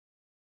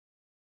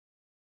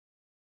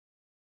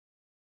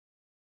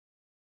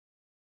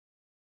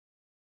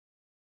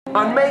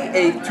On May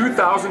 8,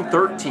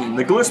 2013,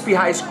 the Gillespie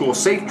High School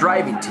Safe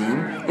Driving Team,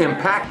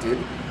 Mpact'D,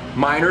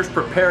 minors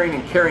preparing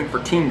and caring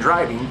for teen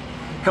driving,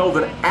 held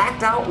an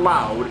Act Out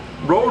Loud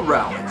road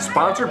rally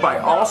sponsored by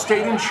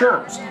Allstate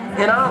Insurance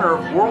in honor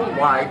of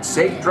Worldwide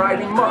Safe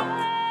Driving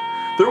Month.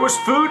 There was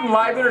food and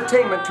live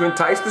entertainment to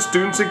entice the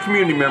students and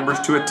community members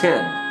to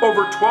attend.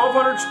 Over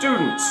 1,200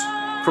 students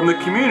from the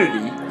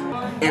community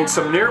and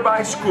some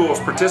nearby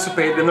schools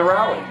participated in the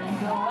rally.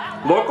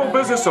 Local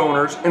business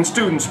owners and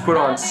students put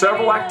on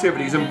several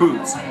activities and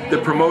booths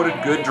that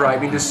promoted good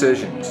driving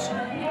decisions.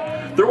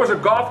 There was a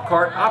golf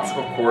cart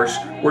obstacle course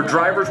where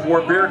drivers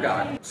wore beer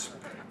goggles.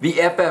 The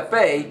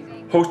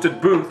FFA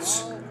hosted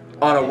booths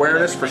on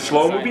awareness for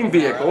slow-moving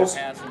vehicles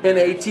and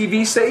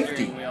ATV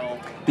safety.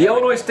 The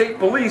Illinois State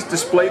Police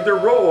displayed their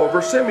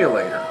rollover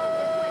simulator.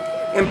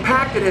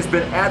 Mpact'D has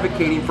been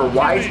advocating for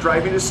wise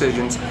driving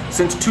decisions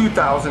since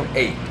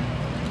 2008.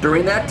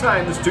 During that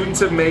time, the students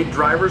have made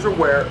drivers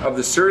aware of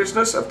the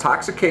seriousness of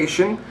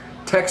intoxication,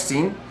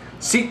 texting,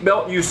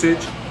 seatbelt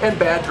usage, and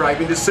bad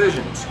driving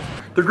decisions.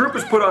 The group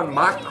has put on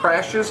mock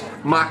crashes,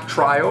 mock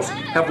trials,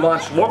 have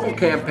launched local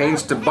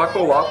campaigns to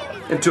buckle up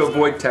and to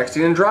avoid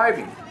texting and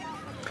driving.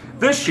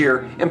 This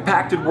year,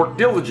 Mpact'D worked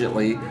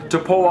diligently to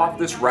pull off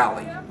this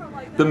rally.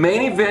 The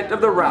main event of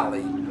the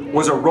rally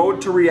was a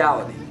road to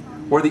reality,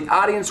 where the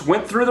audience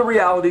went through the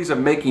realities of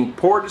making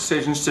poor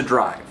decisions to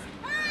drive.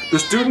 The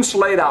students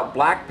laid out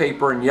black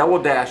paper and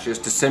yellow dashes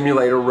to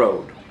simulate a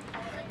road.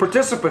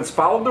 Participants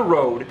followed the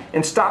road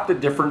and stopped at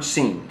different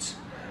scenes.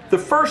 The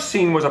first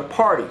scene was a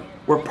party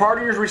where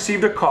partiers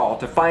received a call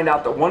to find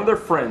out that one of their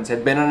friends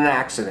had been in an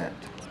accident.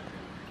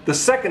 The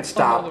second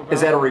stop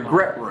is at a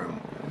regret room,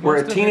 where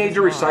a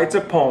teenager recites a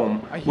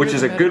poem which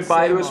is a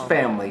goodbye to his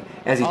family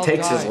as he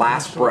takes his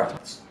last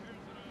breaths.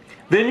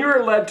 Then you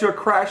are led to a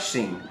crash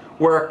scene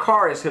where a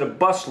car has hit a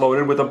bus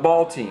loaded with a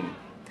ball team.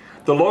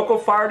 The local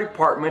fire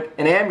department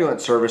and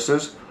ambulance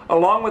services,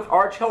 along with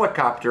Arch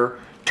Helicopter,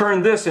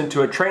 turned this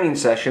into a training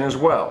session as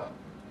well.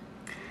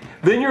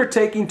 Then you're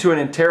taken to an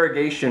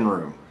interrogation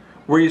room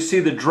where you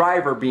see the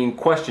driver being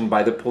questioned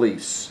by the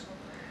police.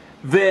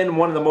 Then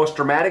one of the most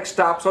dramatic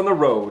stops on the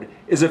road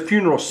is a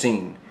funeral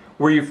scene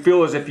where you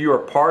feel as if you are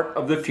part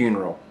of the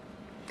funeral.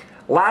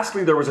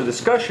 Lastly, there was a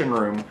discussion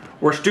room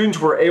where students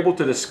were able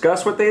to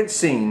discuss what they had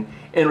seen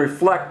and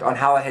reflect on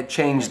how it had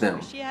changed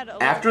them.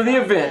 After the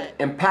event,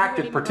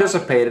 Mpact'D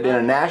participated in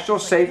a national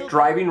safe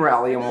driving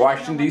rally in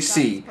Washington,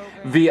 D.C.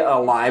 via a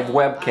live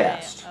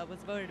webcast.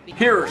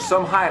 Here are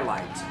some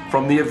highlights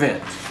from the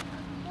event.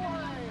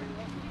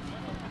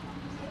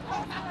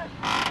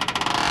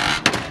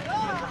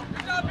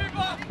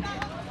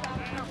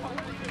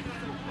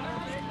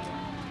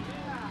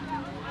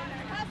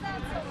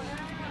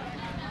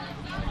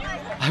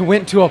 I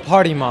went to a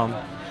party, Mom.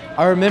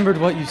 I remembered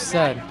what you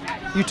said.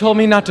 You told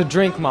me not to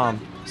drink,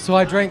 Mom, so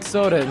I drank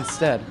soda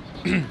instead.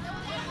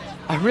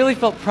 I really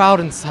felt proud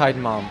inside,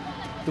 Mom,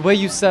 the way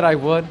you said I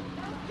would.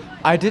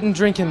 I didn't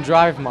drink and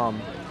drive,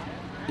 Mom,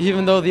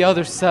 even though the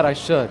others said I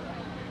should.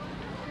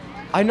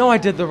 I know I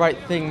did the right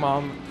thing,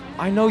 Mom.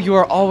 I know you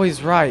are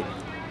always right.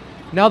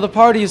 Now the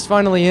party is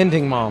finally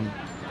ending, Mom,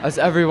 as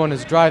everyone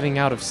is driving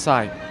out of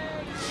sight.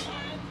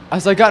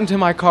 As I got into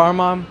my car,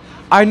 Mom,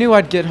 I knew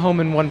I'd get home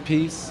in one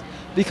piece.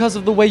 Because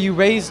of the way you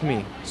raised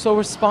me, so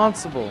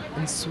responsible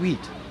and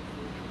sweet.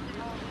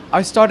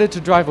 I started to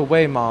drive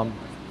away, Mom,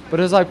 but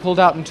as I pulled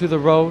out into the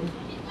road,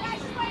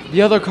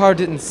 the other car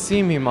didn't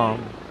see me,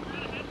 Mom,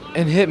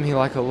 and hit me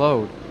like a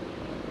load.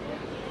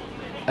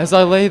 As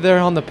I lay there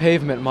on the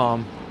pavement,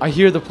 Mom, I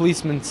hear the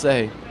policeman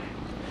say,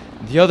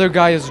 "The other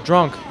guy is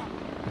drunk,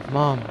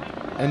 Mom,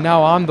 and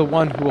now I'm the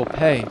one who will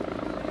pay."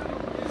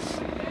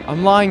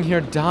 I'm lying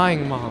here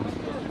dying, Mom.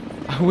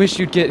 I wish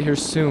you'd get here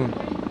soon.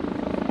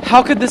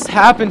 How could this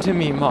happen to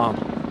me, Mom?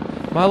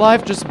 My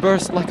life just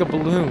burst like a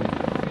balloon.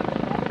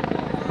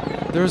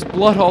 There's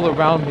blood all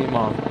around me,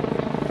 Mom,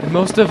 and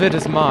most of it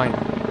is mine.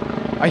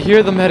 I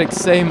hear the medics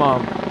say,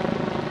 Mom,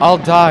 I'll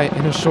die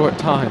in a short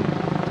time.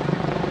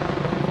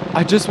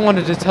 I just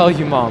wanted to tell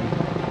you, Mom,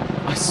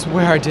 I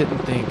swear I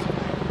didn't think.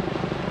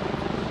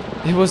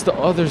 It was the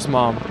others,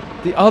 Mom.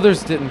 The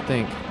others didn't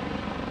think.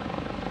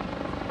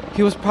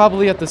 He was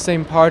probably at the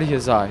same party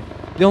as I.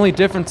 The only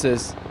difference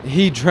is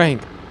he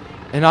drank.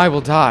 And I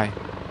will die.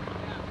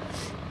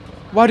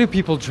 Why do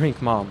people drink,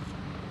 Mom?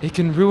 It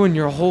can ruin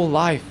your whole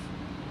life.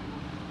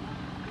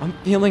 I'm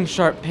feeling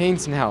sharp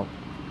pains now.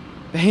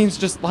 Pains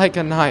just like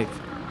a knife.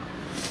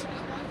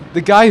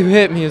 The guy who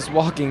hit me is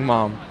walking,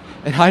 Mom,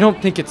 and I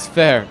don't think it's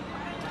fair.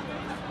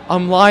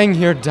 I'm lying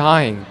here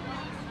dying,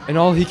 and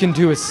all he can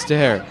do is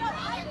stare.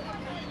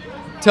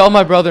 Tell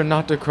my brother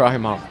not to cry,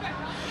 Mom.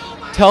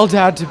 Tell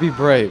Dad to be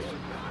brave.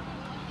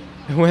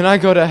 And when I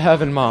go to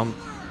heaven, Mom,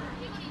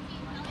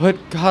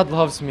 put God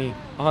loves me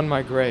on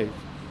my grave.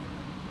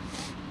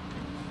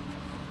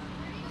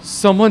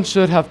 Someone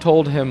should have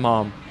told him,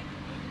 Mom,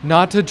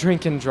 not to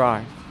drink and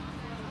drive.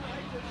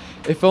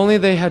 If only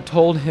they had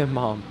told him,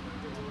 Mom,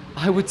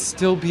 I would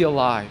still be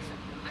alive.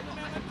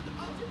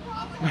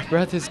 My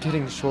breath is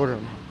getting shorter,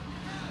 Mom.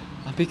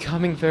 I'm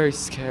becoming very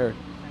scared.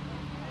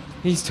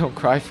 Please don't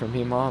cry for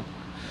me, Mom.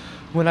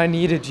 When I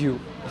needed you,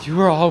 you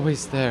were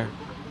always there.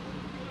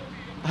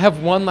 I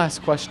have one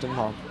last question,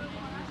 Mom.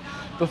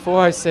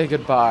 Before I say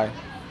goodbye,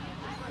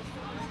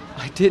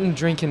 I didn't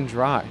drink and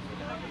drive.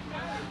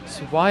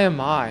 So why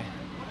am I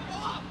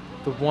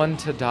the one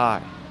to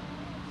die?